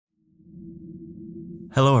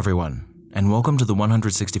Hello everyone, and welcome to the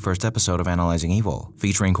 161st episode of Analyzing Evil,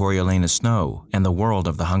 featuring Coriolanus Snow and the world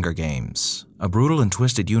of the Hunger Games. A brutal and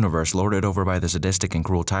twisted universe lorded over by the sadistic and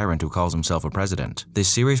cruel tyrant who calls himself a president. This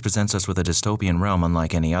series presents us with a dystopian realm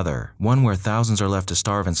unlike any other, one where thousands are left to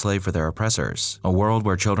starve and slave for their oppressors, a world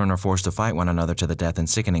where children are forced to fight one another to the death in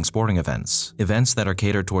sickening sporting events that are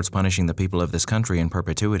catered towards punishing the people of this country in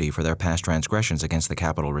perpetuity for their past transgressions against the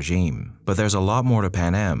capital regime. But there's a lot more to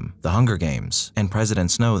Panem, the Hunger Games, and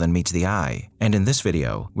President Snow than meets the eye, and in this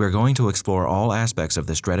video, we're going to explore all aspects of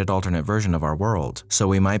this dreaded alternate version of our world, so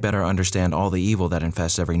we might better understand all the evil that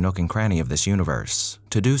infests every nook and cranny of this universe.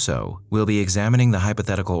 To do so, we'll be examining the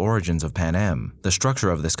hypothetical origins of Panem, the structure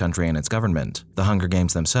of this country and its government, the Hunger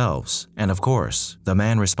Games themselves, and of course, the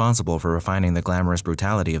man responsible for refining the glamorous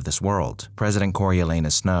brutality of this world, President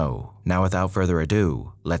Coriolanus Snow. Now without further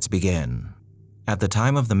ado, let's begin. At the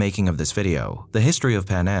time of the making of this video, the history of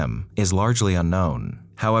Panem is largely unknown.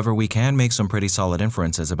 However, we can make some pretty solid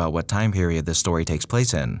inferences about what time period this story takes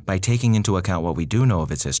place in by taking into account what we do know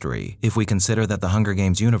of its history, if we consider that the Hunger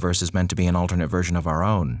Games universe is meant to be an alternate version of our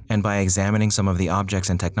own, and by examining some of the objects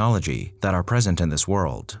and technology that are present in this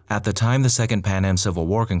world. At the time the Second Panem Civil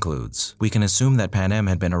War concludes, we can assume that Panem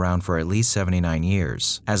had been around for at least 79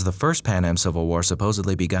 years, as the First Panem Civil War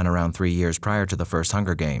supposedly begun around 3 years prior to the first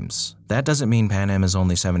Hunger Games. That doesn't mean Panem is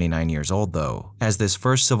only 79 years old though, as this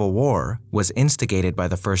first Civil War was instigated by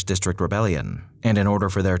the First District Rebellion, and in order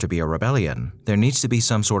for there to be a rebellion, there needs to be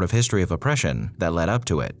some sort of history of oppression that led up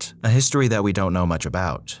to it, a history that we don't know much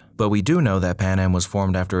about. But we do know that Panem was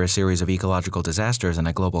formed after a series of ecological disasters and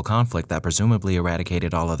a global conflict that presumably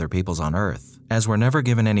eradicated all other peoples on Earth, as we're never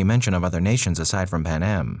given any mention of other nations aside from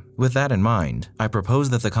Panem. With that in mind, I propose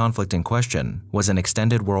that the conflict in question was an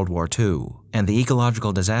extended World War II, and the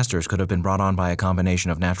ecological disasters could have been brought on by a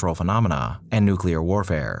combination of natural phenomena and nuclear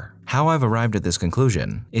warfare. How I've arrived at this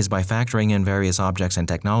conclusion is by factoring in various objects and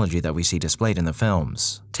technology that we see displayed in the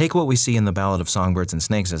films. Take what we see in The Ballad of Songbirds and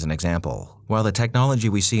Snakes as an example. While the technology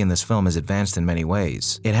we see in this film is advanced in many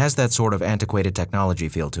ways, it has that sort of antiquated technology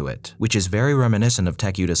feel to it, which is very reminiscent of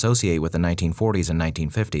tech you'd associate with the 1940s and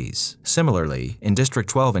 1950s. Similarly, in District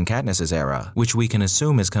 12 in Katniss's era, which we can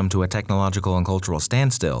assume has come to a technological and cultural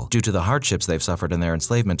standstill due to the hardships they've suffered in their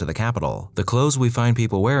enslavement to the capital, the clothes we find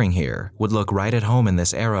people wearing here would look right at home in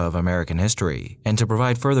this era of American history. And to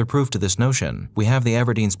provide further proof to this notion, we have the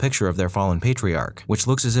Everdeens' picture of their fallen patriarch, which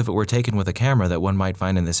looks as if it were taken with a camera that one might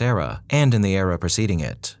find in this era, and in the era preceding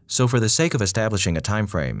it. So for the sake of establishing a time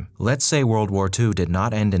frame, let's say World War II did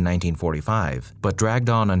not end in 1945, but dragged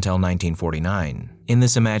on until 1949. In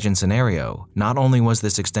this imagined scenario, not only was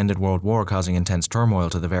this extended world war causing intense turmoil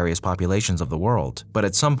to the various populations of the world, but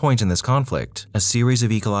at some point in this conflict, a series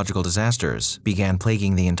of ecological disasters began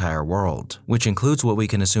plaguing the entire world, which includes what we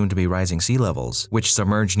can assume to be rising sea levels, which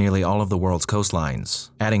submerged nearly all of the world's coastlines,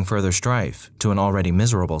 adding further strife to an already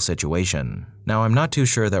miserable situation. Now, I'm not too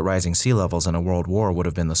sure that rising sea levels in a world war would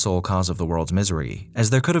have been the sole cause of the world's misery,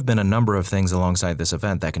 as there could have been a number of things alongside this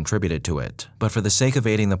event that contributed to it. But for the sake of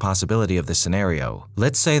aiding the possibility of this scenario,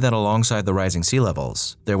 let's say that alongside the rising sea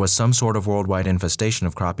levels, there was some sort of worldwide infestation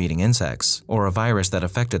of crop-eating insects, or a virus that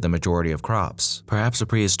affected the majority of crops. Perhaps a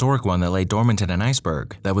prehistoric one that lay dormant in an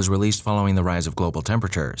iceberg that was released following the rise of global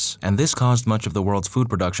temperatures, and this caused much of the world's food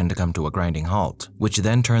production to come to a grinding halt, which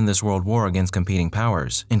then turned this world war against competing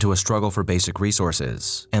powers into a struggle for basic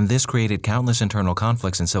resources, and this created countless internal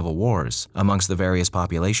conflicts and civil wars amongst the various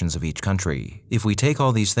populations of each country. If we take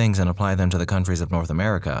all these things and apply them to the countries of North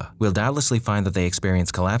America, we'll doubtlessly find that they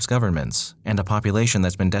experience collapsed governments and a population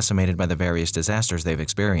that's been decimated by the various disasters they've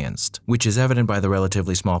experienced, which is evident by the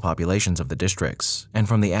relatively small populations of the districts. And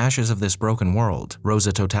from the ashes of this broken world rose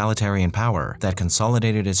a totalitarian power that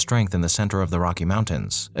consolidated its strength in the center of the Rocky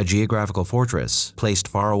Mountains, a geographical fortress placed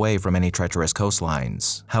far away from any treacherous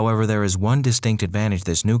coastlines. However, there is one distinct advantage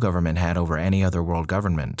this new government had over any other world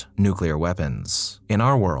government: nuclear weapons. In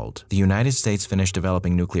our world, the United States finished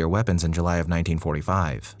developing nuclear weapons in July of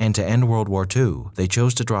 1945, and to end World War II, they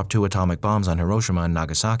chose to drop 2 atomic bombs on Hiroshima and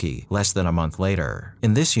Nagasaki less than a month later.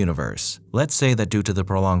 In this universe, let's say that due to the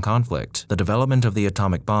prolonged conflict, the development of the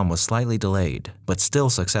atomic bomb was slightly delayed, but still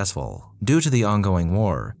successful. Due to the ongoing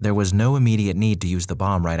war, there was no immediate need to use the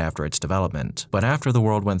bomb right after its development. But after the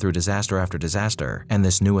world went through disaster after disaster, and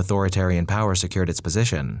this new authoritarian power secured its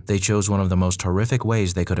position, they chose one of the most horrific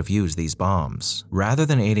ways they could have used these bombs. Rather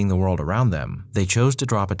than aiding the world around them, they chose to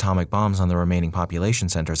drop atomic bombs on the remaining population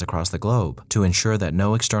centers across the globe to ensure that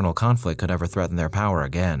no external conflict could ever threaten their power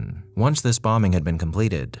again. Once this bombing had been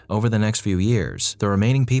completed, over the next few years, the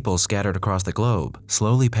remaining people scattered across the globe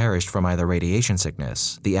slowly perished from either radiation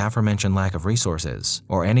sickness, the aforementioned lack of resources,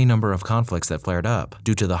 or any number of conflicts that flared up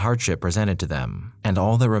due to the hardship presented to them. And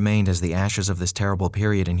all that remained as the ashes of this terrible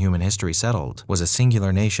period in human history settled was a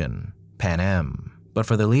singular nation, Panem. But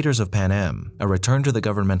for the leaders of Panem, a return to the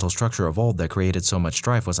governmental structure of old that created so much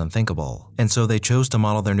strife was unthinkable, and so they chose to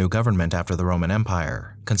model their new government after the Roman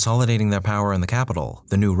Empire, consolidating their power in the capital,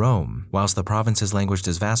 the New Rome, whilst the provinces languished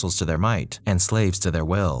as vassals to their might and slaves to their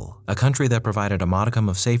will, a country that provided a modicum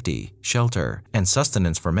of safety, shelter, and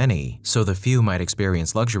sustenance for many, so the few might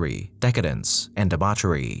experience luxury, decadence, and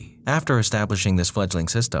debauchery. After establishing this fledgling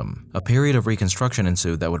system, a period of reconstruction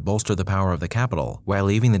ensued that would bolster the power of the capital while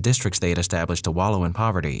leaving the districts they had established to wallow in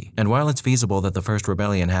poverty. And while it's feasible that the first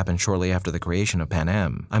rebellion happened shortly after the creation of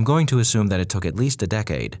Panem, I'm going to assume that it took at least a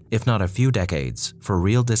decade, if not a few decades, for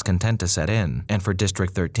real discontent to set in and for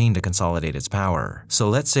District 13 to consolidate its power. So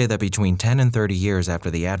let's say that between 10 and 30 years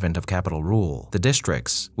after the advent of capital rule, the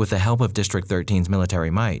districts, with the help of District 13's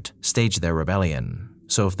military might, staged their rebellion.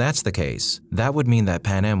 So if that's the case, that would mean that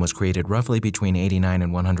Panem was created roughly between 89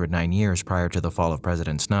 and 109 years prior to the fall of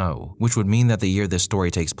President Snow, which would mean that the year this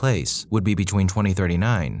story takes place would be between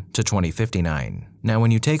 2039 to 2059. Now,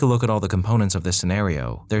 when you take a look at all the components of this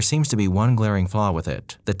scenario, there seems to be one glaring flaw with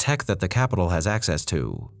it: the tech that the capital has access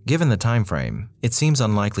to. Given the time frame, it seems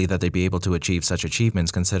unlikely that they'd be able to achieve such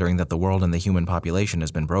achievements considering that the world and the human population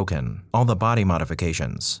has been broken. All the body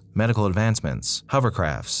modifications, medical advancements,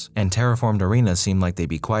 hovercrafts, and terraformed arenas seem like they'd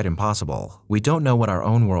be quite impossible. We don't know what our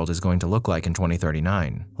own world is going to look like in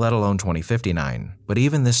 2039, let alone 2059. But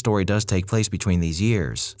even this story does take place between these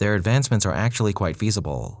years. Their advancements are actually quite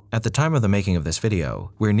feasible. At the time of the making of this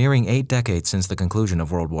video, we're nearing 8 decades since the conclusion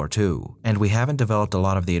of World War II, and we haven't developed a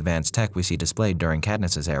lot of the advanced tech we see displayed during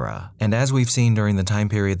Katniss's era. And as we've seen during the time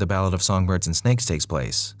period the Ballad of Songbirds and Snakes takes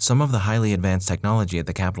place, some of the highly advanced technology at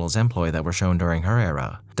the capital's employ that were shown during her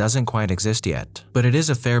era doesn't quite exist yet. But it is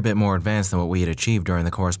a fair bit more advanced than what we had achieved during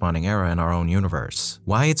the corresponding era in our own universe.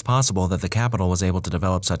 Why it's possible that the capital was able to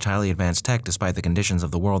develop such highly advanced tech despite the conditions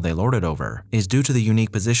of the world they lorded over is due to the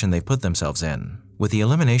unique position they've put themselves in. With the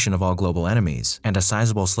elimination of all global enemies and a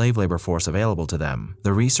sizable slave labor force available to them,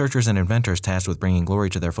 the researchers and inventors tasked with bringing glory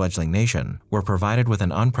to their fledgling nation were provided with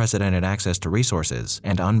an unprecedented access to resources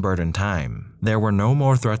and unburdened time. There were no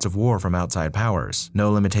more threats of war from outside powers,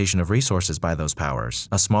 no limitation of resources by those powers,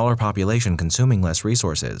 a smaller population consuming less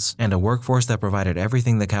resources, and a workforce that provided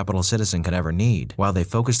everything the capital citizen could ever need while they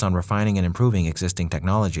focused on refining and improving existing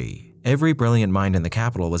technology. Every brilliant mind in the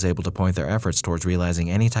capital was able to point their efforts towards realizing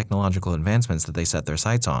any technological advancements that they set their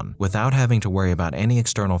sights on, without having to worry about any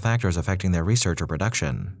external factors affecting their research or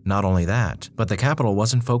production. Not only that, but the capital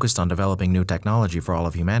wasn't focused on developing new technology for all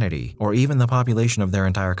of humanity, or even the population of their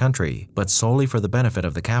entire country, but solely for the benefit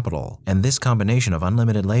of the capital. And this combination of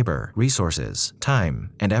unlimited labor, resources, time,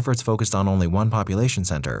 and efforts focused on only one population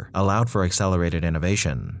center allowed for accelerated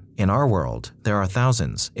innovation. In our world, there are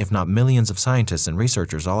thousands, if not millions of scientists and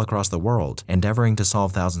researchers all across the world endeavoring to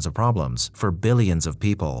solve thousands of problems for billions of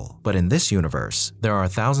people. But in this universe, there are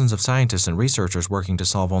thousands of scientists and researchers working to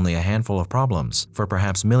solve only a handful of problems for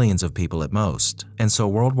perhaps millions of people at most. And so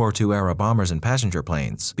World War II era bombers and passenger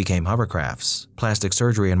planes became hovercrafts, plastic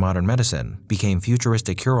surgery and modern medicine became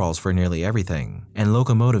futuristic cure-alls for nearly everything, and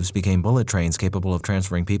locomotives became bullet trains capable of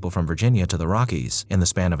transferring people from Virginia to the Rockies in the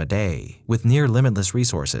span of a day. With near limitless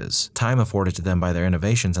resources, time afforded to them by their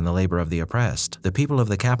innovations and the labor of the oppressed, the people of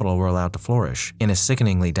the capital were allowed to flourish in a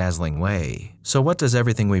sickeningly dazzling way. So what does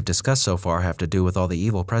everything we've discussed so far have to do with all the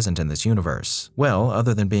evil present in this universe? Well,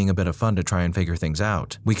 other than being a bit of fun to try and figure things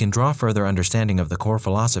out, we can draw further understanding of the core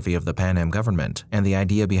philosophy of the Panem government and the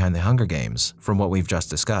idea behind the Hunger Games from what we've just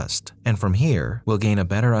discussed. And from here, we'll gain a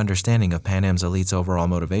better understanding of Panem's elite's overall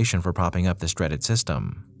motivation for propping up this dreaded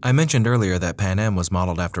system. I mentioned earlier that Panem was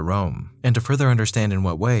modeled after Rome, and to further understand in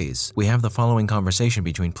what ways, we have the following conversation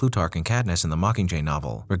between Plutarch and Katniss in the Mockingjay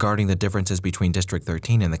novel regarding the differences between District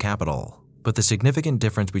 13 and the capital. But the significant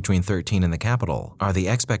difference between 13 and the capital are the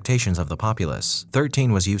expectations of the populace.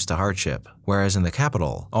 13 was used to hardship, whereas in the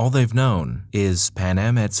capital, all they've known is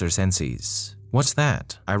Panem et circenses. What's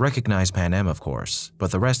that? I recognize Panem, of course, but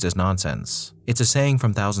the rest is nonsense. It's a saying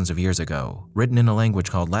from thousands of years ago, written in a language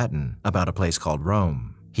called Latin, about a place called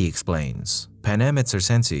Rome. He explains, Panem et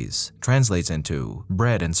circenses translates into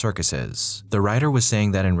bread and circuses. The writer was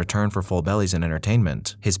saying that in return for full bellies and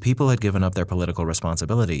entertainment, his people had given up their political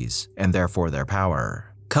responsibilities, and therefore their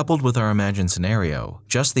power. Coupled with our imagined scenario,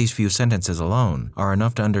 just these few sentences alone are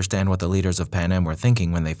enough to understand what the leaders of Panem were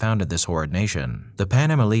thinking when they founded this horrid nation. The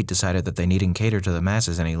Panem elite decided that they needn't cater to the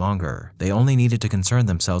masses any longer. They only needed to concern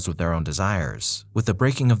themselves with their own desires. With the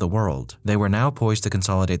breaking of the world, they were now poised to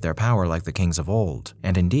consolidate their power like the kings of old.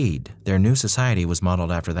 And indeed, their new society was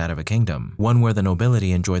modeled after that of a kingdom, one where the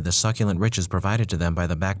nobility enjoyed the succulent riches provided to them by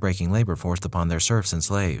the backbreaking labor forced upon their serfs and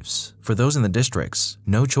slaves. For those in the districts,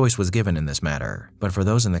 no choice was given in this matter, but for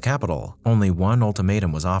those in the capital, only one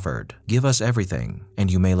ultimatum was offered: give us everything,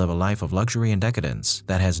 and you may live a life of luxury and decadence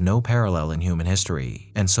that has no parallel in human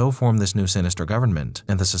history. And so formed this new sinister government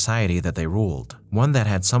and the society that they ruled, one that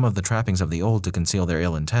had some of the trappings of the old to conceal their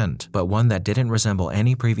ill intent, but one that didn't resemble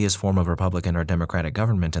any previous form of republican or democratic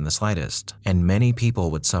government in the slightest, and many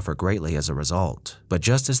people would suffer greatly as a result. But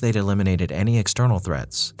just as they'd eliminated any external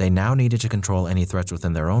threats, they now needed to control any threats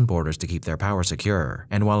within their own borders to keep their power secure,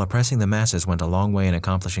 and while oppressing the masses went a long way in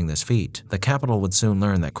accomplishing this feat, the capital would soon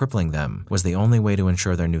learn that crippling them was the only way to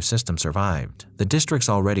ensure their new system survived. The districts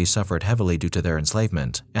already suffered heavily due to their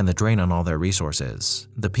enslavement and the drain on all their resources.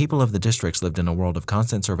 The people of the districts lived in a world of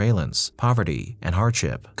constant surveillance, poverty, and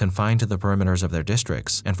hardship, confined to the perimeters of their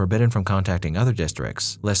districts and forbidden from contacting other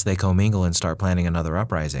districts, lest they commingle and start planning another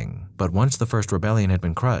uprising. But once the first rebellion had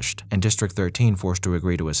been crushed and District 13 forced to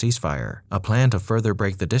agree to a ceasefire, a plan to further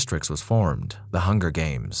break the districts was formed: the Hunger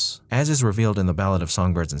Games. As is revealed in the Ballad of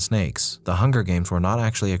Songbirds and Snakes, the Hunger Games were not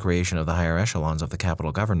actually a creation of the higher echelons of the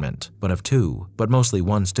capital government, but of two, but mostly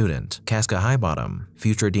one student, Casca Highbottom,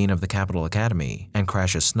 future dean of the Capital Academy, and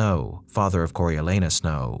Crassus Snow, father of Coriolanus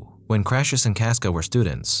Snow. When Crassus and Casca were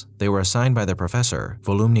students, they were assigned by their professor,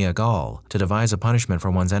 Volumnia Gall, to devise a punishment for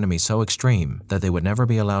one's enemy so extreme that they would never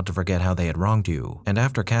be allowed to forget how they had wronged you. And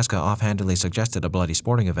after Casca offhandedly suggested a bloody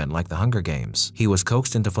sporting event like the Hunger Games, he was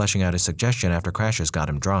coaxed into fleshing out his suggestion after Crassus got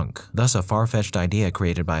him drunk. Thus, a far-fetched idea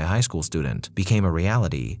created by a high school student became a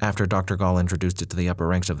reality after Dr. Gall introduced it to the upper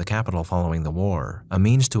ranks of the capital following the war, a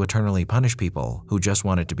means to eternally punish people who just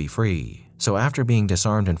wanted to be free. So after being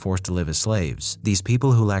disarmed and forced to live as slaves, these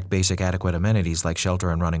people who lacked basic adequate amenities like shelter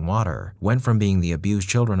and running water went from being the abused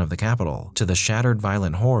children of the capital to the shattered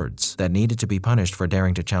violent hordes that needed to be punished for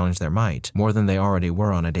daring to challenge their might more than they already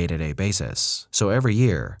were on a day-to-day basis. So every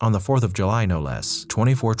year, on the 4th of July no less,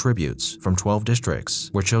 24 tributes from 12 districts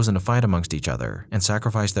were chosen to fight amongst each other and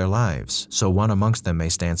sacrifice their lives so one amongst them may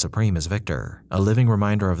stand supreme as victor, a living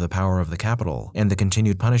reminder of the power of the capital and the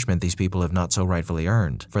continued punishment these people have not so rightfully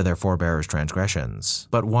earned for their forebears' transgressions.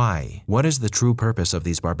 But why? What is the true purpose of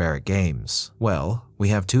these barbaric games? Well, we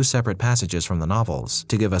have two separate passages from the novels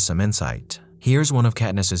to give us some insight. Here's one of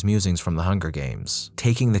Katniss's musings from the Hunger Games: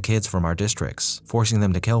 taking the kids from our districts, forcing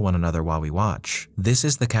them to kill one another while we watch. This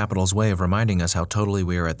is the capital's way of reminding us how totally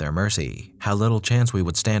we are at their mercy, how little chance we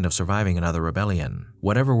would stand of surviving another rebellion.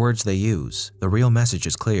 Whatever words they use, the real message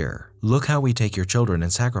is clear. Look how we take your children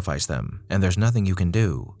and sacrifice them, and there's nothing you can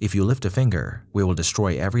do. If you lift a finger, we will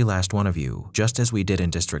destroy every last one of you, just as we did in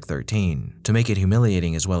District 13. To make it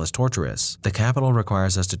humiliating as well as torturous, the capital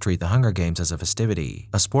requires us to treat the Hunger Games as a festivity,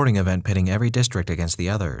 a sporting event pitting every district against the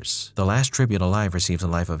others. The last tribute alive receives a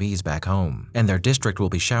life of ease back home, and their district will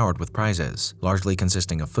be showered with prizes, largely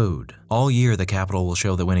consisting of food. All year, the capital will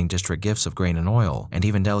show the winning district gifts of grain and oil, and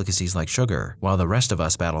even delicacies like sugar, while the rest of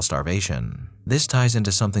us battle starvation. This ties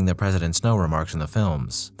into something that President Snow remarks in the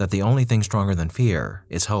films, that the only thing stronger than fear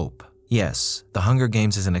is hope. Yes, the Hunger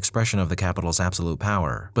Games is an expression of the capital's absolute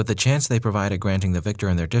power, but the chance they provide at granting the victor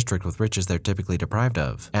in their district with riches they're typically deprived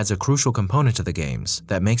of adds a crucial component to the games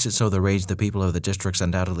that makes it so the rage the people of the districts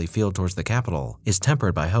undoubtedly feel towards the capital is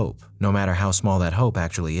tempered by hope, no matter how small that hope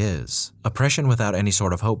actually is. Oppression without any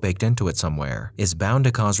sort of hope baked into it somewhere is bound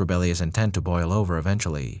to cause rebellious intent to boil over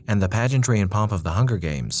eventually, and the pageantry and pomp of the Hunger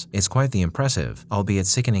Games is quite the impressive, albeit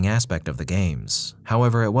sickening aspect of the games.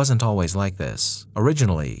 However, it wasn't always like this.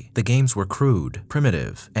 Originally, the games were crude,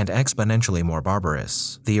 primitive, and exponentially more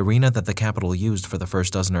barbarous. The arena that the capital used for the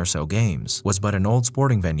first dozen or so games was but an old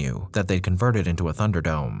sporting venue that they'd converted into a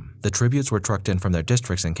Thunderdome. The tributes were trucked in from their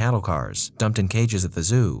districts in cattle cars, dumped in cages at the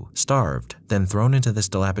zoo, starved, then thrown into this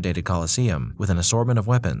dilapidated coliseum with an assortment of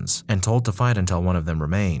weapons, and told to fight until one of them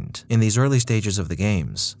remained. In these early stages of the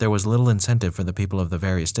games, there was little incentive for the people of the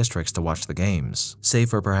various districts to watch the games, save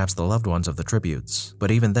for perhaps the loved ones of the tributes.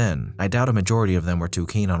 But even then, I doubt a majority of them were too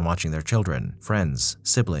keen on watching their children, friends,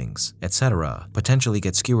 siblings, etc. potentially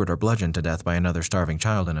get skewered or bludgeoned to death by another starving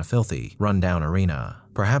child in a filthy, run-down arena.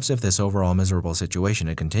 Perhaps if this overall miserable situation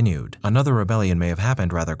had continued, another rebellion may have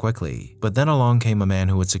happened rather quickly. But then along came a man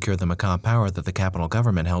who would secure the macabre power that the capital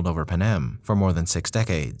government held over Panem for more than 6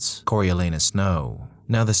 decades: Coriolanus Snow.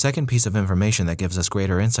 Now, the second piece of information that gives us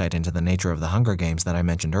greater insight into the nature of the Hunger Games that I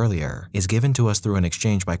mentioned earlier is given to us through an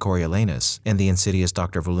exchange by Coriolanus and the insidious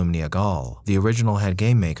Dr. Volumnia Gall, the original head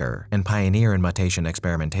game maker and pioneer in mutation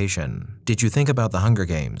experimentation. Did you think about the Hunger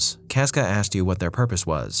Games? Casca asked you what their purpose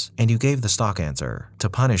was, and you gave the stock answer: to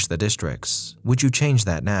punish the districts. Would you change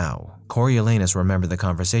that now? Coriolanus remembered the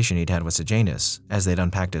conversation he'd had with Sejanus as they'd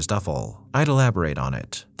unpacked his duffel. I'd elaborate on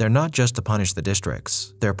it. They're not just to punish the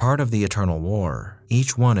districts. They're part of the eternal war.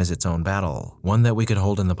 Each one is its own battle, one that we could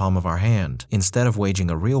hold in the palm of our hand instead of waging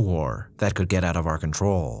a real war that could get out of our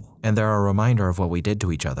control. And they're a reminder of what we did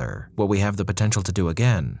to each other, what we have the potential to do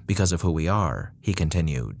again because of who we are, he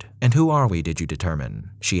continued. And who are we, did you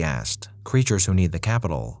determine? She asked. Creatures who need the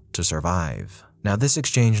capital to survive. Now, this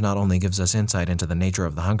exchange not only gives us insight into the nature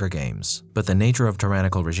of the Hunger Games, but the nature of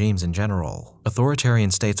tyrannical regimes in general. Authoritarian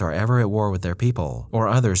states are ever at war with their people or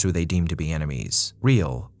others who they deem to be enemies,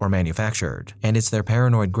 real or manufactured, and it's their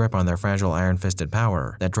paranoid grip on their fragile iron-fisted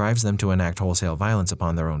power that drives them to enact wholesale violence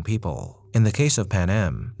upon their own people. In the case of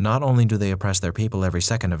Panem, not only do they oppress their people every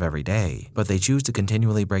second of every day, but they choose to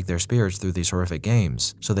continually break their spirits through these horrific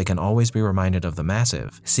games so they can always be reminded of the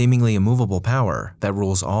massive, seemingly immovable power that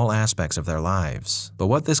rules all aspects of their lives. But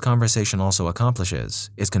what this conversation also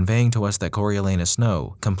accomplishes is conveying to us that Coriolanus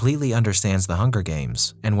Snow completely understands the Hunger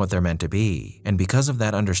Games and what they're meant to be, and because of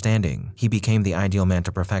that understanding, he became the ideal man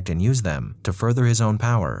to perfect and use them to further his own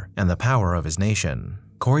power and the power of his nation.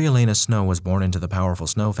 Coriolanus Snow was born into the powerful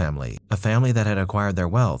Snow family, a family that had acquired their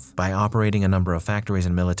wealth by operating a number of factories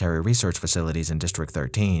and military research facilities in District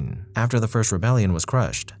 13. After the first rebellion was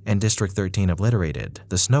crushed and District 13 obliterated,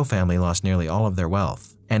 the Snow family lost nearly all of their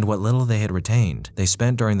wealth, and what little they had retained, they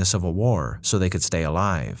spent during the Civil War so they could stay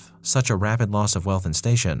alive. Such a rapid loss of wealth and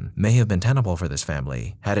station may have been tenable for this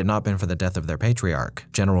family had it not been for the death of their patriarch,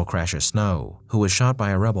 General Crassus Snow, who was shot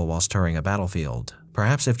by a rebel whilst touring a battlefield.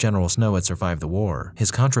 Perhaps if General Snow had survived the war,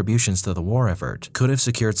 his contributions to the war effort could have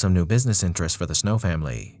secured some new business interests for the Snow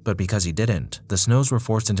family. But because he didn't, the Snows were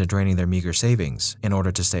forced into draining their meager savings in order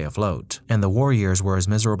to stay afloat. And the war years were as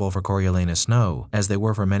miserable for Coriolanus Snow as they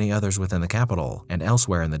were for many others within the capital and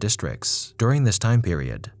elsewhere in the districts. During this time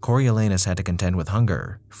period, Coriolanus had to contend with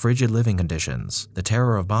hunger, frigid living conditions, the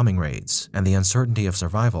terror of bombing raids, and the uncertainty of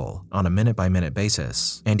survival on a minute-by-minute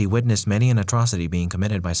basis. And he witnessed many an atrocity being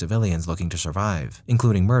committed by civilians looking to survive,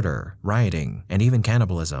 including murder, rioting, and even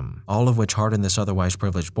cannibalism, all of which hardened this otherwise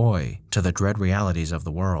privileged boy to the dread realities of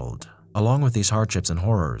the world. Along with these hardships and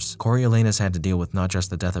horrors, Coriolanus had to deal with not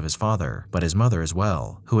just the death of his father, but his mother as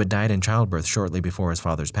well, who had died in childbirth shortly before his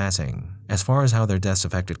father's passing. As far as how their deaths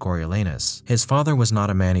affected Coriolanus, his father was not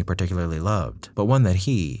a man he particularly loved, but one that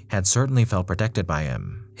he had certainly felt protected by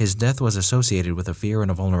him. His death was associated with a fear and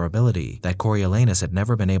a vulnerability that Coriolanus had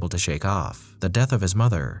never been able to shake off. The death of his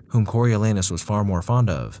mother, whom Coriolanus was far more fond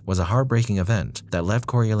of, was a heartbreaking event that left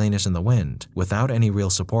Coriolanus in the wind without any real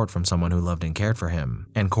support from someone who loved and cared for him.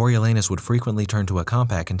 And Coriolanus would frequently turn to a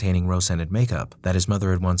compact containing rose-scented makeup that his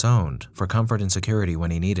mother had once owned for comfort and security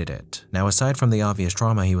when he needed it. Now, aside from the obvious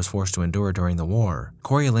trauma he was forced to endure during the war,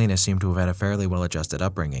 Coriolanus seemed to have had a fairly well-adjusted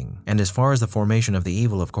upbringing. And as far as the formation of the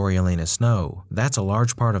evil of Coriolanus Snow, that's a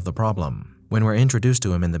large part of the problem. When we're introduced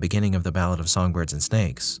to him in the beginning of the Ballad of Songbirds and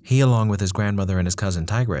Snakes, he, along with his grandmother and his cousin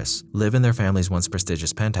Tigris, live in their family's once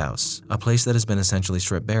prestigious penthouse, a place that has been essentially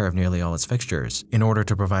stripped bare of nearly all its fixtures in order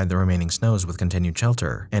to provide the remaining Snows with continued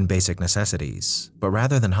shelter and basic necessities. But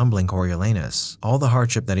rather than humbling Coriolanus, all the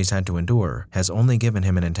hardship that he's had to endure has only given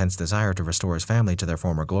him an intense desire to restore his family to their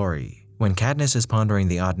former glory. When Katniss is pondering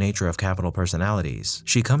the odd nature of capital personalities,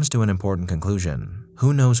 she comes to an important conclusion.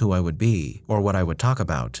 Who knows who I would be, or what I would talk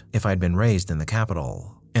about, if I'd been raised in the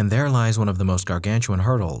capital? And there lies one of the most gargantuan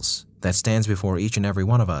hurdles that stands before each and every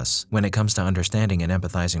one of us when it comes to understanding and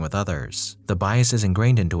empathizing with others. The biases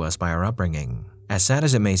ingrained into us by our upbringing. As sad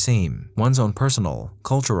as it may seem, one's own personal,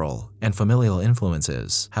 cultural, and familial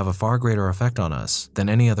influences have a far greater effect on us than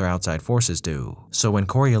any other outside forces do. So when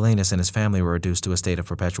Coriolanus and his family were reduced to a state of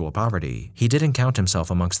perpetual poverty, he didn't count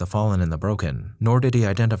himself amongst the fallen and the broken, nor did he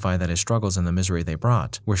identify that his struggles and the misery they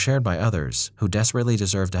brought were shared by others who desperately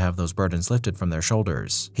deserved to have those burdens lifted from their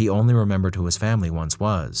shoulders. He only remembered who his family once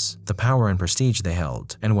was, the power and prestige they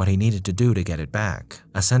held, and what he needed to do to get it back.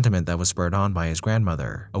 A sentiment that was spurred on by his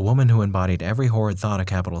grandmother, a woman who embodied every horrid thought a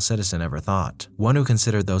capital citizen ever thought, one who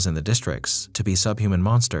considered those in the districts to be subhuman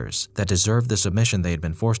monsters that deserved the submission they had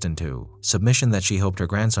been forced into, submission that she hoped her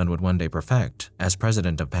grandson would one day perfect as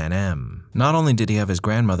president of Panem. Not only did he have his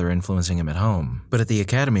grandmother influencing him at home, but at the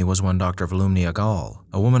academy was one Dr. Volumnia Gall,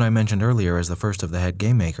 a woman I mentioned earlier as the first of the head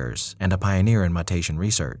game makers and a pioneer in mutation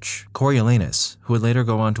research. Coriolanus, who would later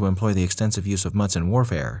go on to employ the extensive use of mutts in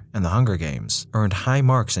warfare and the Hunger Games, earned high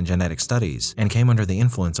marks in genetic studies and came under the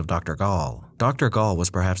influence of Dr. Gall. Dr. Gall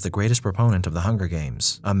was perhaps the greatest proponent of the Hunger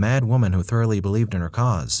Games, a mad woman who thoroughly believed in her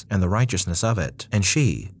cause and the righteousness of it, and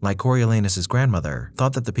she, like Coriolanus' grandmother,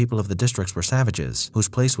 thought that the people of the districts were savages whose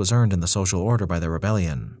place was earned in the social order by their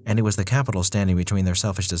rebellion, and it was the capital standing between their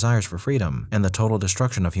selfish desires for freedom and the total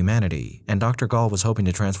destruction of humanity, and Dr. Gall was hoping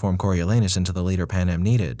to transform Coriolanus into the leader Panem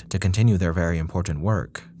needed to continue their very important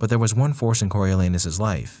work. But there was one force in Coriolanus'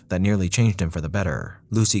 life that nearly changed him for the better: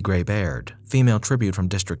 Lucy Gray Baird, female tribute from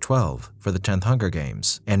District 12 for the 10th Hunger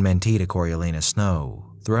Games, and mentee to Coriolanus Snow.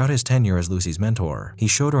 Throughout his tenure as Lucy's mentor, he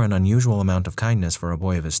showed her an unusual amount of kindness for a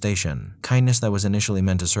boy of his station, kindness that was initially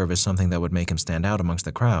meant to serve as something that would make him stand out amongst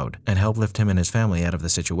the crowd and help lift him and his family out of the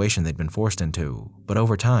situation they'd been forced into. But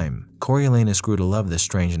over time, Coriolanus grew to love this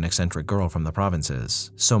strange and eccentric girl from the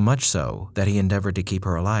provinces, so much so that he endeavored to keep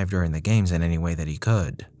her alive during the games in any way that he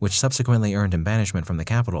could, which subsequently earned him banishment from the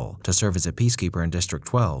capital to serve as a peacekeeper in District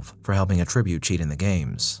 12 for helping a tribute cheat in the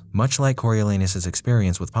games. Much like Coriolanus'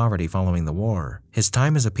 experience with poverty following the war, his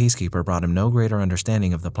time as a peacekeeper brought him no greater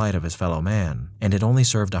understanding of the plight of his fellow man, and it only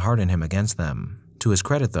served to harden him against them. To his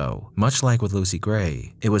credit though, much like with Lucy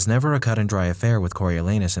Gray, it was never a cut-and-dry affair with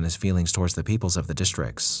Coriolanus and his feelings towards the peoples of the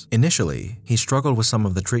districts. Initially, he struggled with some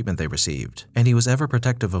of the treatment they received, and he was ever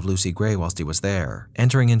protective of Lucy Gray whilst he was there,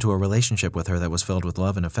 entering into a relationship with her that was filled with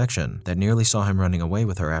love and affection that nearly saw him running away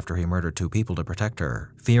with her after he murdered 2 people to protect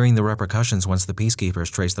her, fearing the repercussions once the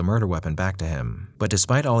peacekeepers traced the murder weapon back to him. But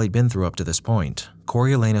despite all he'd been through up to this point,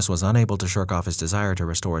 Coriolanus was unable to shirk off his desire to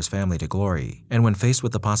restore his family to glory, and when faced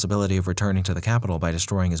with the possibility of returning to the capital by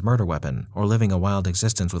destroying his murder weapon or living a wild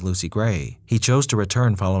existence with Lucy Gray, he chose to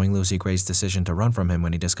return following Lucy Gray's decision to run from him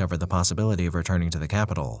when he discovered the possibility of returning to the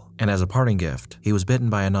capital. And as a parting gift, he was bitten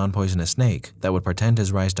by a non-poisonous snake that would portend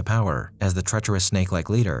his rise to power as the treacherous snake-like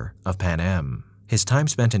leader of Panem. His time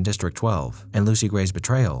spent in District 12 and Lucy Gray's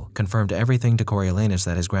betrayal confirmed everything to Coriolanus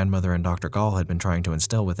that his grandmother and Dr. Gall had been trying to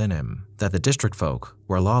instill within him, that the district folk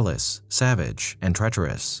were lawless, savage, and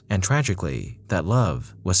treacherous, and tragically, that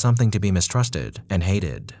love was something to be mistrusted and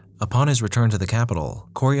hated. Upon his return to the capital,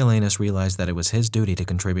 Coriolanus realized that it was his duty to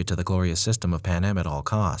contribute to the glorious system of Panem at all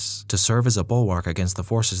costs, to serve as a bulwark against the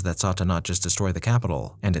forces that sought to not just destroy the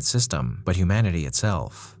capital and its system, but humanity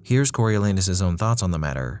itself. Here's Coriolanus' own thoughts on the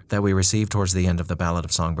matter that we received towards the end of the Ballad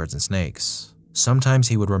of Songbirds and Snakes. Sometimes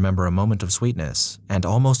he would remember a moment of sweetness and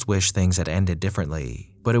almost wish things had ended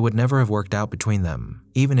differently, but it would never have worked out between them.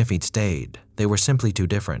 Even if he'd stayed, they were simply too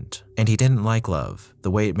different, and he didn't like love,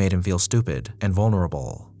 the way it made him feel stupid and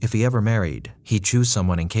vulnerable. If he ever married, he'd choose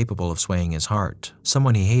someone incapable of swaying his heart,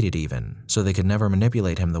 someone he hated even, so they could never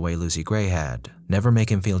manipulate him the way Lucy Gray had, never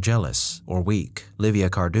make him feel jealous or weak. Livia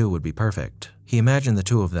Cardew would be perfect. He imagined the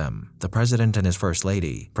two of them, the president and his first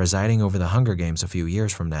lady, presiding over the Hunger Games a few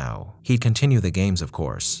years from now. He'd continue the games, of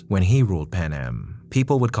course, when he ruled Panem.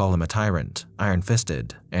 People would call him a tyrant,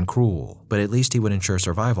 iron-fisted, and cruel, but at least he would ensure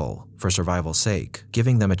survival, for survival's sake,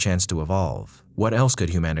 giving them a chance to evolve. What else could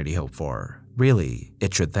humanity hope for? Really,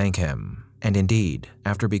 it should thank him. And indeed,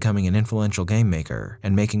 after becoming an influential game maker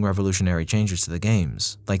and making revolutionary changes to the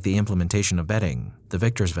games, like the implementation of betting, the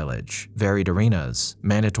Victor's Village, varied arenas,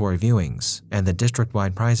 mandatory viewings, and the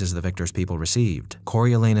district-wide prizes the Victor's people received,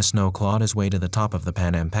 Coriolanus Snow clawed his way to the top of the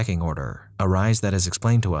Panem pecking order, a rise that is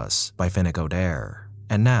explained to us by Finnick.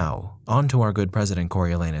 And now, on to our good President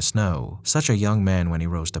Coriolanus Snow, such a young man when he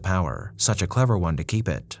rose to power, such a clever one to keep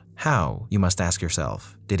it. How, you must ask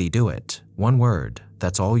yourself, did he do it? One word,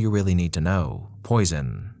 that's all you really need to know: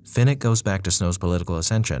 poison. Finnick goes back to Snow's political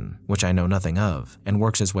ascension, which I know nothing of, and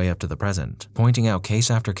works his way up to the present, pointing out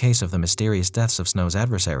case after case of the mysterious deaths of Snow's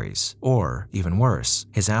adversaries, or, even worse,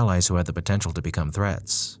 his allies who had the potential to become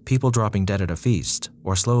threats. People dropping dead at a feast,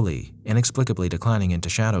 or slowly, inexplicably declining into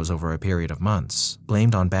shadows over a period of months,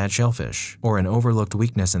 blamed on bad shellfish, or an overlooked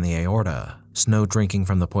weakness in the aorta. Snow drinking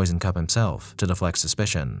from the poison cup himself to deflect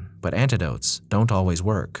suspicion. But antidotes don't always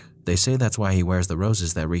work. They say that's why he wears the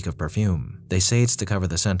roses that reek of perfume. They say it's to cover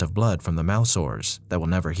the scent of blood from the mouth sores that will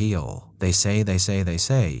never heal. They say,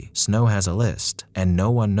 Snow has a list, and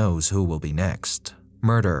no one knows who will be next.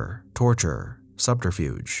 Murder, torture,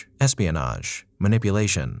 subterfuge, espionage,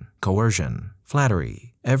 manipulation, coercion,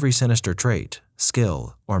 flattery, every sinister trait,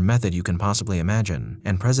 skill, or method you can possibly imagine,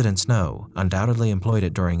 and President Snow undoubtedly employed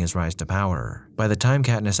it during his rise to power. By the time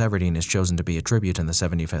Katniss Everdeen is chosen to be a tribute in the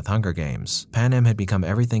 75th Hunger Games, Panem had become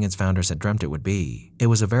everything its founders had dreamt it would be. It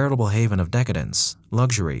was a veritable haven of decadence,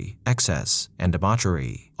 luxury, excess, and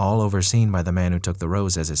debauchery, all overseen by the man who took the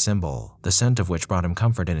rose as his symbol, the scent of which brought him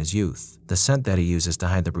comfort in his youth, the scent that he uses to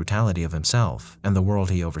hide the brutality of himself and the world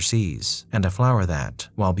he oversees, and a flower that,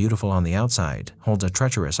 while beautiful on the outside, holds a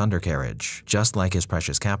treacherous undercarriage, just like his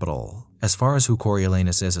precious capital. As far as who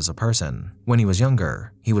Coriolanus is as a person, when he was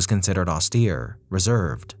younger, he was considered austere,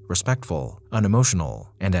 reserved, respectful,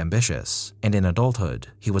 unemotional, and ambitious, and in adulthood,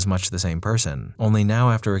 he was much the same person, only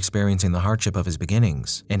now after experiencing the hardship of his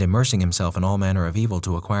beginnings and immersing himself in all manner of evil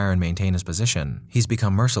to acquire and maintain his position, he's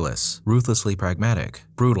become merciless, ruthlessly pragmatic,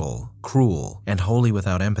 brutal, cruel, and wholly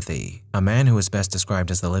without empathy, a man who is best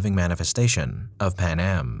described as the living manifestation of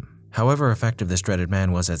Panem. However effective this dreaded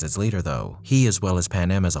man was as its leader though, he as well as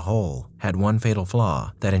Panem as a whole had one fatal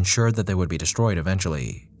flaw that ensured that they would be destroyed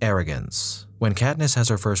eventually: arrogance. When Katniss has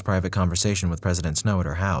her first private conversation with President Snow at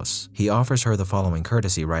her house, he offers her the following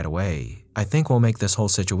courtesy right away: "I think we'll make this whole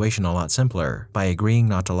situation a lot simpler by agreeing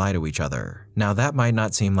not to lie to each other." Now that might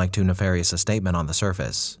not seem like too nefarious a statement on the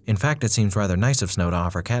surface. In fact, it seems rather nice of Snow to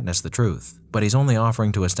offer Katniss the truth, but he's only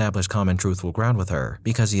offering to establish common truthful ground with her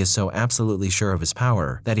because he is so absolutely sure of his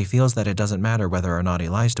power that he feels that it doesn't matter whether or not he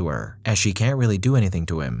lies to her, as she can't really do anything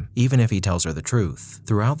to him, even if he tells her the truth.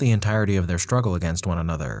 Throughout the entirety of their struggle against one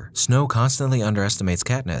another, Snow constantly underestimates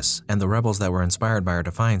Katniss and the rebels that were inspired by her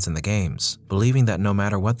defiance in the games, believing that no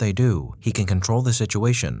matter what they do, he can control the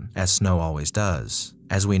situation, as Snow always does.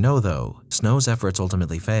 As we know though, Snow's efforts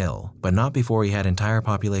ultimately fail, but not before he had entire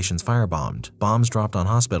populations firebombed, bombs dropped on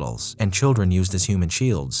hospitals, and children used as human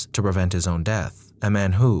shields to prevent his own death. A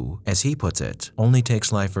man who, as he puts it, only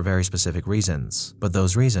takes life for very specific reasons, but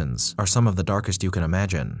those reasons are some of the darkest you can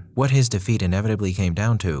imagine. What his defeat inevitably came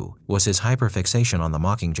down to was his hyperfixation on the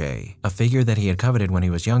Mockingjay, a figure that he had coveted when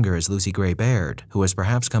he was younger as Lucy Gray Baird, who has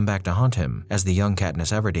perhaps come back to haunt him as the young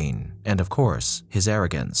Katniss Everdeen, and of course, his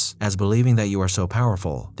arrogance, as believing that you are so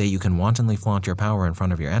powerful that you can wantonly flaunt your power in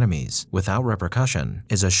front of your enemies without repercussion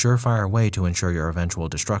is a surefire way to ensure your eventual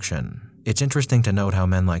destruction. It's interesting to note how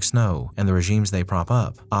men like Snow and the regimes they prop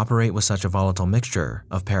up operate with such a volatile mixture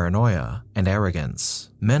of paranoia and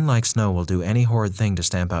arrogance. Men like Snow will do any horrid thing to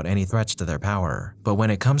stamp out any threats to their power, but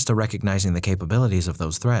when it comes to recognizing the capabilities of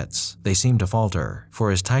those threats, they seem to falter.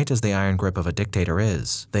 For as tight as the iron grip of a dictator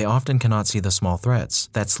is, they often cannot see the small threats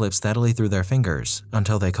that slip steadily through their fingers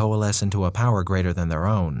until they coalesce into a power greater than their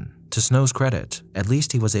own. To Snow's credit, at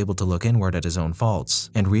least he was able to look inward at his own faults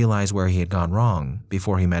and realize where he had gone wrong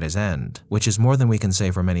before he met his end, which is more than we can say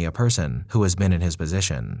for many a person who has been in his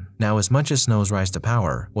position. Now, as much as Snow's rise to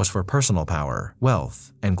power was for personal power,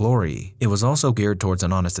 wealth, and glory, it was also geared towards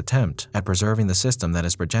an honest attempt at preserving the system that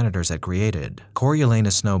his progenitors had created.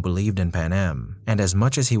 Coriolanus Snow believed in Panem, and as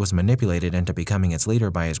much as he was manipulated into becoming its leader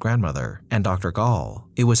by his grandmother and Dr. Gall,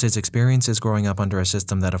 it was his experiences growing up under a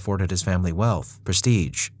system that afforded his family wealth,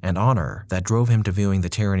 prestige, and honor that drove him to viewing the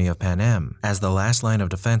tyranny of Panem as the last line of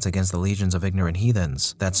defense against the legions of ignorant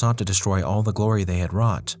heathens that sought to destroy all the glory they had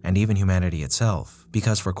wrought, and even humanity itself.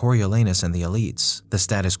 Because for Coriolanus and the elites, the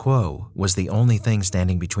status quo was the only thing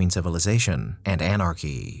standing between civilization and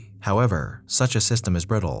anarchy. However, such a system is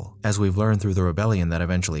brittle, as we've learned through the rebellion that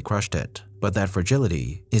eventually crushed it. But that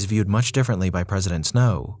fragility is viewed much differently by President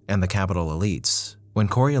Snow and the capital elites. When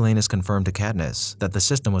Coriolanus confirmed to Katniss that the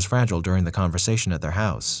system was fragile during the conversation at their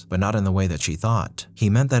house, but not in the way that she thought, he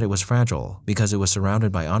meant that it was fragile because it was surrounded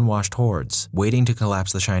by unwashed hordes waiting to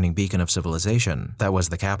collapse the shining beacon of civilization that was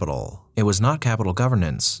the capital. It was not capital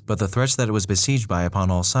governance, but the threats that it was besieged by upon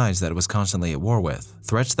all sides that it was constantly at war with,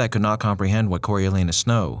 threats that could not comprehend what Coriolanus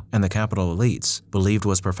Snow and the capital elites believed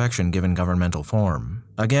was perfection given governmental form.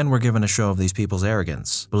 Again, we're given a show of these people's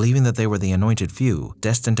arrogance, believing that they were the anointed few,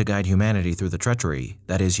 destined to guide humanity through the treachery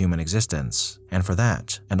that is human existence. And for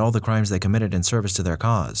that, and all the crimes they committed in service to their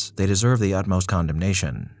cause, they deserve the utmost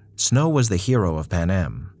condemnation. Snow was the hero of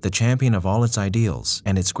Panem, the champion of all its ideals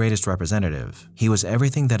and its greatest representative. He was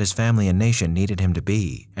everything that his family and nation needed him to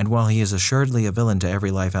be, and while he is assuredly a villain to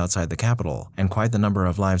every life outside the capital, and quite the number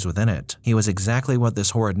of lives within it, he was exactly what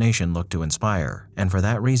this horrid nation looked to inspire, and for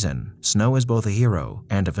that reason, Snow is both a hero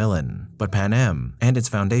and a villain. But Panem and its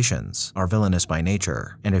foundations are villainous by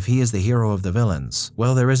nature, and if he is the hero of the villains,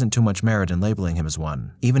 well, there isn't too much merit in labeling him as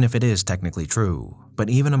one, even if it is technically true. But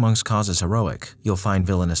even amongst causes heroic, you'll find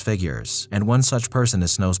villainous figures, and one such person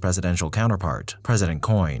is Snow's presidential counterpart, President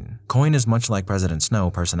Coin. Coin is much like President Snow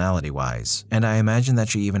personality-wise, and I imagine that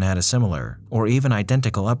she even had a similar, or even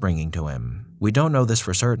identical upbringing to him. We don't know this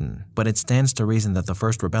for certain, but it stands to reason that the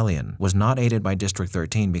first rebellion was not aided by District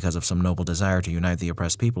 13 because of some noble desire to unite the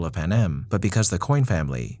oppressed people of Panem, but because the Coin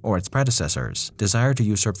family, or its predecessors, desired to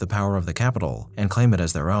usurp the power of the capital and claim it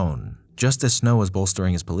as their own. Just as Snow was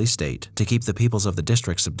bolstering his police state to keep the peoples of the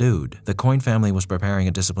district subdued, the Coin family was preparing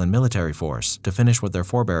a disciplined military force to finish what their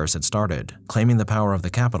forebears had started, claiming the power of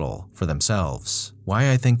the capital for themselves.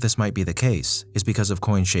 Why I think this might be the case is because of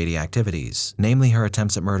Coin's shady activities, namely her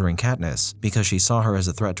attempts at murdering Katniss because she saw her as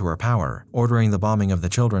a threat to her power, ordering the bombing of the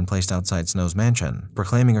children placed outside Snow's mansion,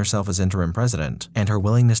 proclaiming herself as interim president, and her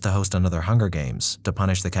willingness to host another Hunger Games to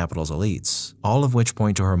punish the capital's elites, all of which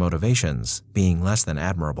point to her motivations being less than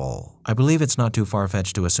admirable. I believe it's not too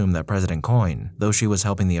far-fetched to assume that President Coin, though she was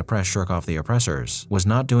helping the oppressed shirk off the oppressors, was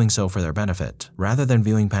not doing so for their benefit. Rather than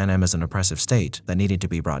viewing Panem as an oppressive state that needed to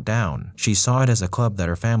be brought down, she saw it as a club that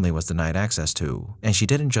her family was denied access to, and she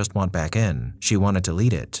didn't just want back in, she wanted to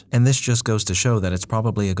lead it. And this just goes to show that it's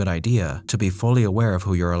probably a good idea to be fully aware of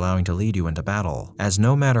who you're allowing to lead you into battle, as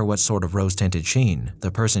no matter what sort of rose-tinted sheen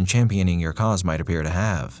the person championing your cause might appear to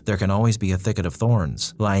have, there can always be a thicket of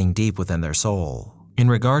thorns lying deep within their soul. In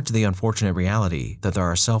regard to the unfortunate reality that there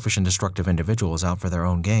are selfish and destructive individuals out for their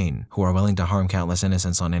own gain who are willing to harm countless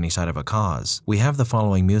innocents on any side of a cause, we have the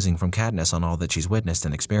following musing from Katniss on all that she's witnessed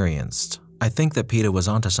and experienced. I think that Peeta was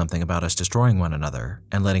onto something about us destroying one another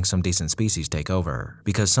and letting some decent species take over,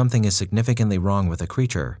 because something is significantly wrong with a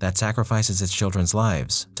creature that sacrifices its children's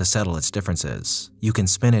lives to settle its differences. You can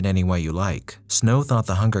spin it any way you like. Snow thought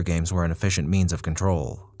the Hunger Games were an efficient means of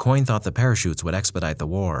control. Coin thought the parachutes would expedite the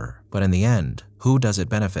war. But in the end, who does it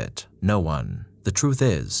benefit? No one. The truth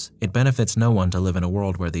is, it benefits no one to live in a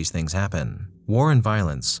world where these things happen. War and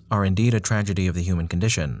violence are indeed a tragedy of the human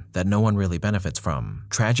condition that no one really benefits from,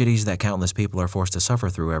 tragedies that countless people are forced to suffer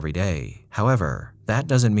through every day. However, that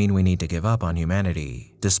doesn't mean we need to give up on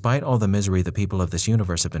humanity. Despite all the misery the people of this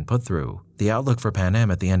universe have been put through, the outlook for Panem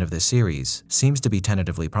at the end of this series seems to be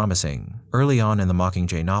tentatively promising. Early on in the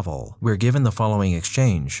Mockingjay novel, we're given the following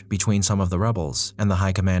exchange between some of the rebels and the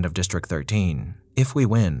High Command of District 13. If we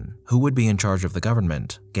win, who would be in charge of the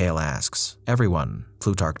government? Gale asks. Everyone,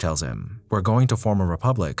 Plutarch tells him. We're going to form a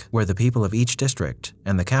republic where the people of each district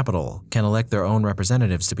and the capital can elect their own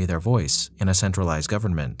representatives to be their voice in a centralized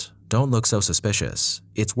government. Don't look so suspicious.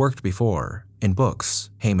 It's worked before. In books,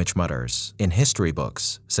 Haymitch mutters. In history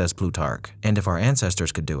books, says Plutarch. And if our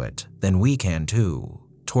ancestors could do it, then we can too.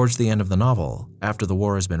 Towards the end of the novel, after the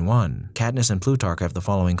war has been won, Katniss and Plutarch have the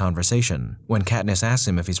following conversation when Katniss asks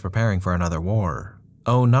him if he's preparing for another war.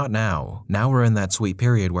 Oh, not now. Now we're in that sweet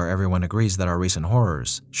period where everyone agrees that our recent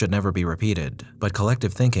horrors should never be repeated, but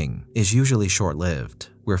collective thinking is usually short-lived.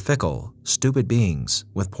 We're fickle, stupid beings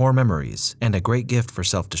with poor memories and a great gift for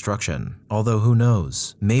self-destruction. Although who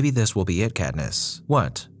knows, maybe this will be it, Katniss.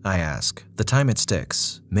 What? I ask. The time it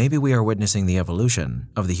sticks. Maybe we are witnessing the evolution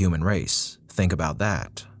of the human race. Think about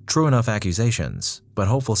that. True enough accusations, but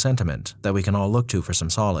hopeful sentiment that we can all look to for some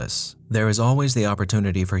solace. There is always the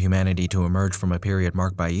opportunity for humanity to emerge from a period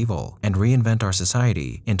marked by evil and reinvent our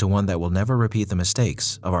society into one that will never repeat the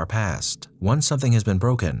mistakes of our past. Once something has been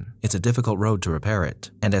broken, it's a difficult road to repair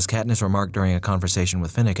it. And as Katniss remarked during a conversation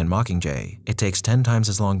with Finnick in Mockingjay, it takes 10 times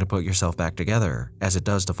as long to put yourself back together as it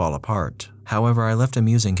does to fall apart. However, I left a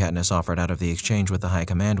musing Katniss offered out of the exchange with the High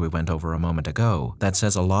Command we went over a moment ago that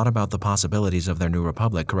says a lot about the possibilities of their new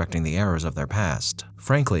republic correcting the errors of their past.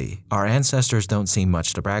 Frankly, our ancestors don't seem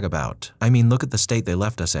much to brag about. I mean, look at the state they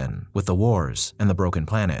left us in, with the wars and the broken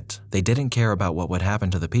planet. They didn't care about what would happen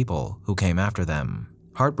to the people who came after them.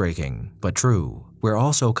 Heartbreaking, but true. We're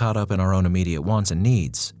all so caught up in our own immediate wants and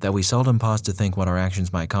needs that we seldom pause to think what our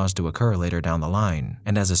actions might cause to occur later down the line.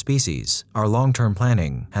 And as a species, our long-term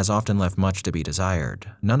planning has often left much to be desired.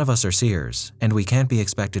 None of us are seers, and we can't be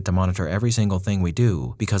expected to monitor every single thing we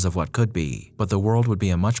do because of what could be. But the world would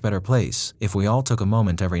be a much better place if we all took a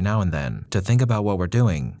moment every now and then to think about what we're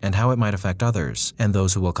doing and how it might affect others and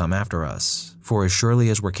those who will come after us. For as surely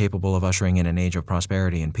as we're capable of ushering in an age of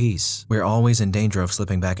prosperity and peace, we're always in danger of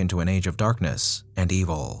slipping back into an age of darkness and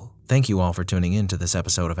evil. Thank you all for tuning in to this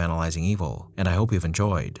episode of Analyzing Evil, and I hope you've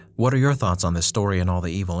enjoyed. What are your thoughts on this story and all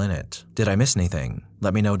the evil in it? Did I miss anything?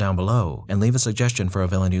 Let me know down below, and leave a suggestion for a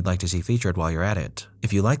villain you'd like to see featured while you're at it.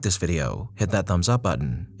 If you like this video, hit that thumbs up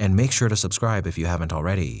button, and make sure to subscribe if you haven't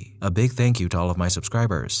already. A big thank you to all of my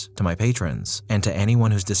subscribers, to my patrons, and to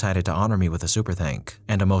anyone who's decided to honor me with a super thank.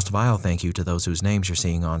 And a most vile thank you to those whose names you're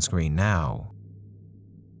seeing on screen now.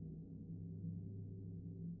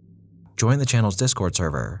 Join the channel's Discord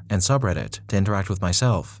server and subreddit to interact with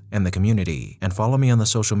myself and the community, and follow me on the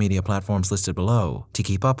social media platforms listed below to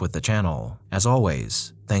keep up with the channel. As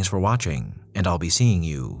always, thanks for watching, and I'll be seeing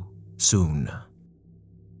you soon.